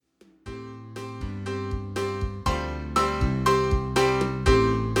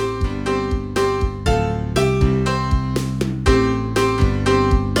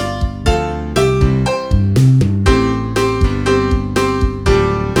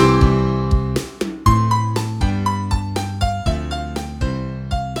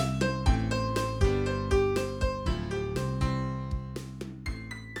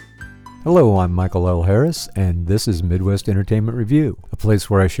Hello, I'm Michael L. Harris, and this is Midwest Entertainment Review, a place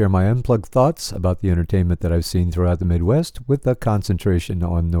where I share my unplugged thoughts about the entertainment that I've seen throughout the Midwest with a concentration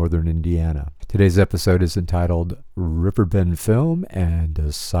on northern Indiana. Today's episode is entitled Riverbend Film and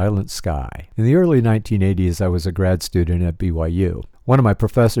a Silent Sky. In the early 1980s, I was a grad student at BYU. One of my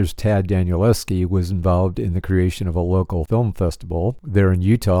professors, Tad Danielewski, was involved in the creation of a local film festival there in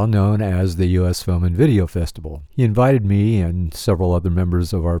Utah known as the U.S. Film and Video Festival. He invited me and several other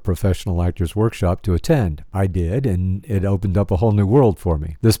members of our professional actors workshop to attend. I did, and it opened up a whole new world for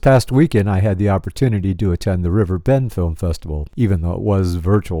me. This past weekend, I had the opportunity to attend the Riverbend Film Festival, even though it was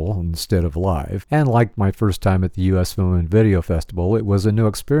virtual instead of live. And like my first time at the U.S. Film and Video Festival, it was a new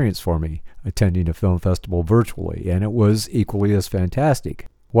experience for me, attending a film festival virtually, and it was equally as fantastic.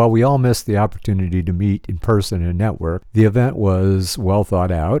 While we all missed the opportunity to meet in person and network, the event was well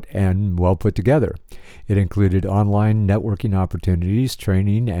thought out and well put together. It included online networking opportunities,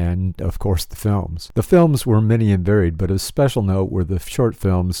 training, and, of course, the films. The films were many and varied, but of special note were the short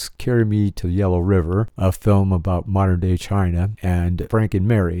films Carry Me to Yellow River, a film about modern-day China, and Frank and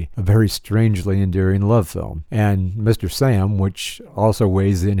Mary, a very strangely endearing love film, and Mr. Sam, which also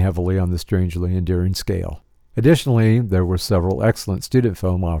weighs in heavily on the strangely endearing scale. Additionally, there were several excellent student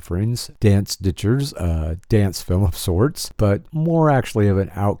film offerings, Dance Ditchers, a dance film of sorts, but more actually of an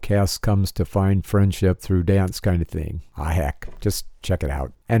outcast comes to find friendship through dance kind of thing. Heck, just check it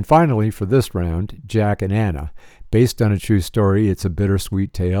out. And finally, for this round, Jack and Anna. Based on a true story, it's a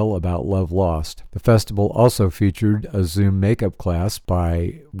bittersweet tale about love lost. The festival also featured a Zoom makeup class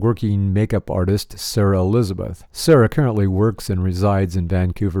by working makeup artist Sarah Elizabeth. Sarah currently works and resides in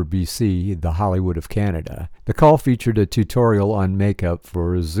Vancouver, BC, the Hollywood of Canada. The call featured a tutorial on makeup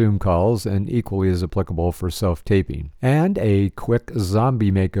for Zoom calls and equally as applicable for self-taping, and a quick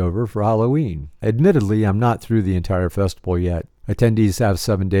zombie makeover for Halloween. Admittedly, I'm not through the entire festival yet. Attendees have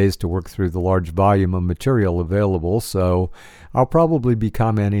 7 days to work through the large volume of material available, so I'll probably be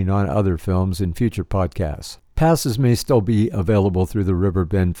commenting on other films in future podcasts. Passes may still be available through the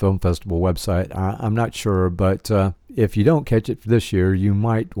Riverbend Film Festival website. I'm not sure, but if you don't catch it for this year, you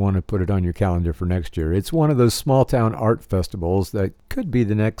might want to put it on your calendar for next year. It's one of those small-town art festivals that could be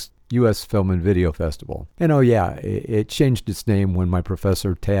the next U.S. Film and Video Festival. And oh yeah, it changed its name when my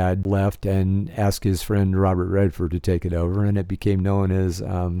professor Tad left and asked his friend Robert Redford to take it over, and it became known as,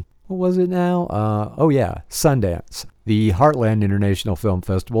 what was it now? Sundance. The Heartland International Film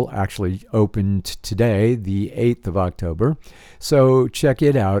Festival actually opened today, the 8th of October, so check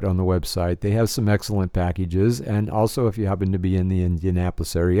it out on the website. They have some excellent packages, and also if you happen to be in the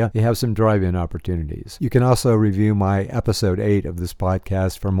Indianapolis area, they have some drive-in opportunities. You can also review my episode 8 of this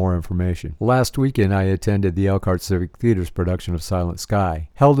podcast for more information. Last weekend, I attended the Elkhart Civic Theater's production of Silent Sky.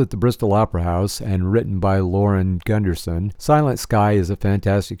 Held at the Bristol Opera House and written by Lauren Gunderson, Silent Sky is a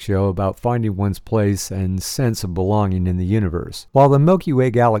fantastic show about finding one's place and sense of belonging in the universe. While the Milky Way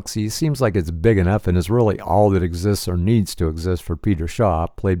galaxy seems like it's big enough and is really all that exists or needs to exist for Peter Shaw,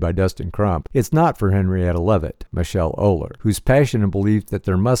 played by Dustin Crump, it's not for Henrietta Leavitt, Michelle Oler, whose passion and belief that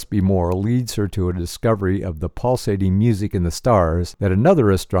there must be more leads her to a discovery of the pulsating music in the stars that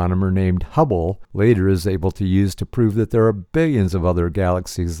another astronomer named Hubble later is able to use to prove that there are billions of other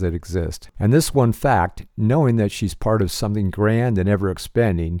galaxies that exist. And this one fact, knowing that she's part of something grand and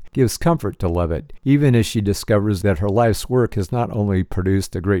ever-expanding, gives comfort to Leavitt, even as she discovers that her life's work has not only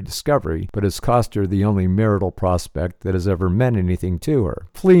produced a great discovery, but has cost her the only marital prospect that has ever meant anything to her.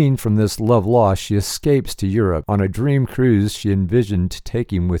 Fleeing from this love lost, she escapes to Europe on a dream cruise she envisioned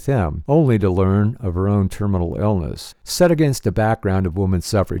taking with him, only to learn of her own terminal illness. Set against a background of women's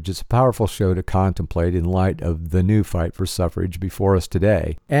suffrage, it's a powerful show to contemplate in light of the new fight for suffrage before us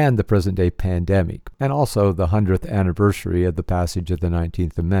today, and the present-day pandemic, and also the 100th anniversary of the passage of the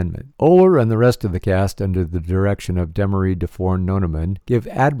 19th Amendment. Oler and the rest of the cast, under the direction of Demery DeForn-Noneman, give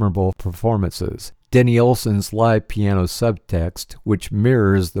admirable performances. Denny Olsen's live piano subtext, which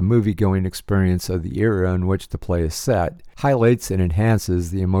mirrors the movie-going experience of the era in which the play is set, highlights and enhances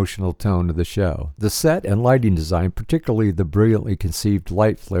the emotional tone of the show. The set and lighting design, particularly the brilliantly conceived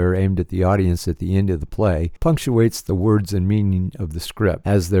light flare aimed at the audience at the end of the play, punctuates the words and meaning of the script,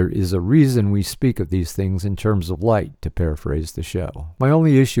 as there is a reason we speak of these things in terms of light, to paraphrase the show. My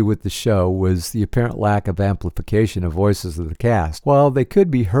only issue with the show was the apparent lack of amplification of voices of the cast. While they could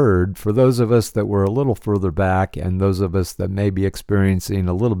be heard, for those of us that were were a little further back and those of us that may be experiencing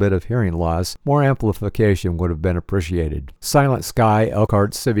a little bit of hearing loss, more amplification would have been appreciated. Silent Sky,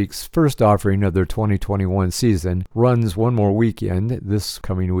 Elkhart Civic's first offering of their 2021 season, runs one more weekend, this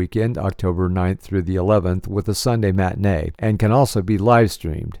coming weekend, October 9th through the 11th, with a Sunday matinee, and can also be live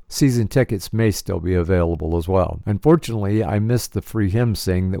streamed. Season tickets may still be available as well. Unfortunately, I missed the free hymn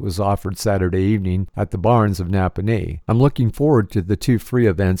sing that was offered Saturday evening at the Barns of Napanee. I'm looking forward to the two free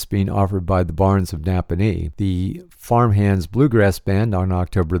events being offered by the Barns of Napanee, the Farmhands Bluegrass Band on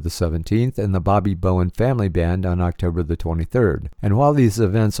October the 17th and the Bobby Bowen Family Band on October the 23rd. And while these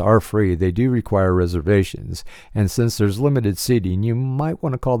events are free, they do require reservations, and since there's limited seating, you might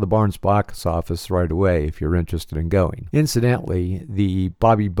want to call the Barnes box office right away if you're interested in going. Incidentally, the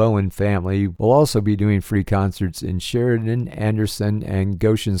Bobby Bowen family will also be doing free concerts in Sheridan, Anderson, and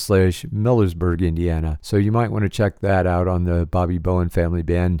Goshen/Millersburg, Indiana, so you might want to check that out on the Bobby Bowen Family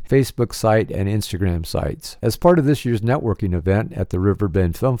Band Facebook site and Instagram sites. As part of this year's networking event at the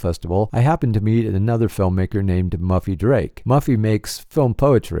Riverbend Film Festival, I happened to meet another filmmaker named Muffy Drake. Muffy makes film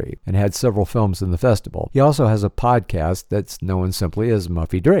poetry and had several films in the festival. He also has a podcast that's known simply as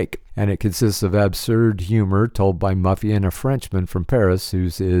Muffy Drake, and it consists of absurd humor told by Muffy and a Frenchman from Paris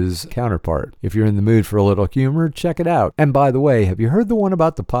who's his counterpart. If you're in the mood for a little humor, check it out. And by the way, have you heard the one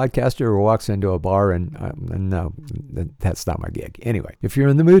about the podcaster who walks into a bar and no, that's not my gig. Anyway, if you're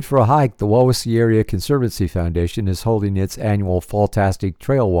in the mood for a hike, the Wawasee Area Conservancy Foundation is holding its annual Falltastic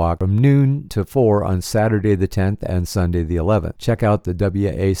Trail Walk from noon to 4 on Saturday the 10th and Sunday the 11th. Check out the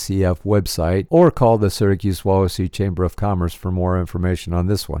WACF website or call the Syracuse Wawasee Chamber of Commerce for more information on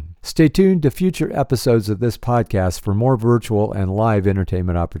this one. Stay tuned to future episodes of this podcast for more virtual and live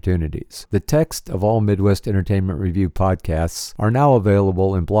entertainment opportunities. The text of all Midwest Entertainment Review podcasts are now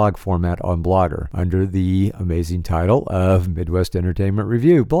available in blog format on Blogger under the amazing title of Midwest Entertainment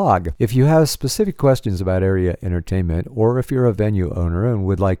Review blog. If you have specific questions about area entertainment, or if you're a venue owner and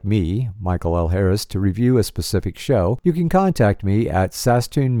would like me, Michael L. Harris, to review a specific show, you can contact me at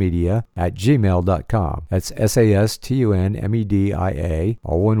sastunmedia@gmail.com. That's SASTUNMEDIA,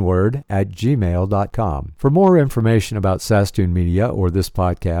 all one word, at gmail.com. For more information about Sastoon Media or this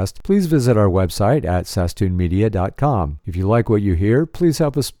podcast, please visit our website at sastunmedia.com. If you like what you hear, please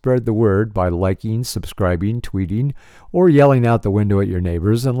help us spread the word by liking, subscribing, tweeting, or yelling out the window at your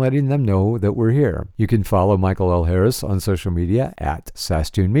neighbors and letting them know that we're here. You can follow Michael L. Harris on social media at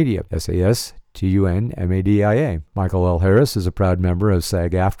Sastoon Media, SASTUNMEDIA. Michael L. Harris is a proud member of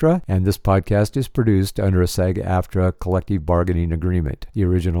SAG-AFTRA, and this podcast is produced under a SAG-AFTRA collective bargaining agreement. The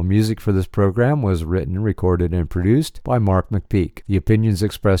original music for this program was written, recorded, and produced by Mark McPeak. The opinions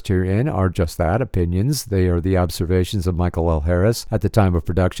expressed herein are just that, opinions. They are the observations of Michael L. Harris at the time of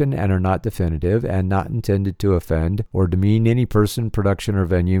production and are not definitive and not intended to offend or demean any person, production, or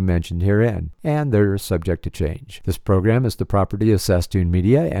venue mentioned herein, and they're subject to change. This program is the property of Sastoon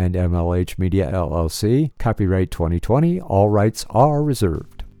Media and MLH Media LLC. Copyright 2020. All rights are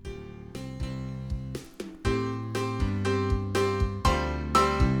reserved.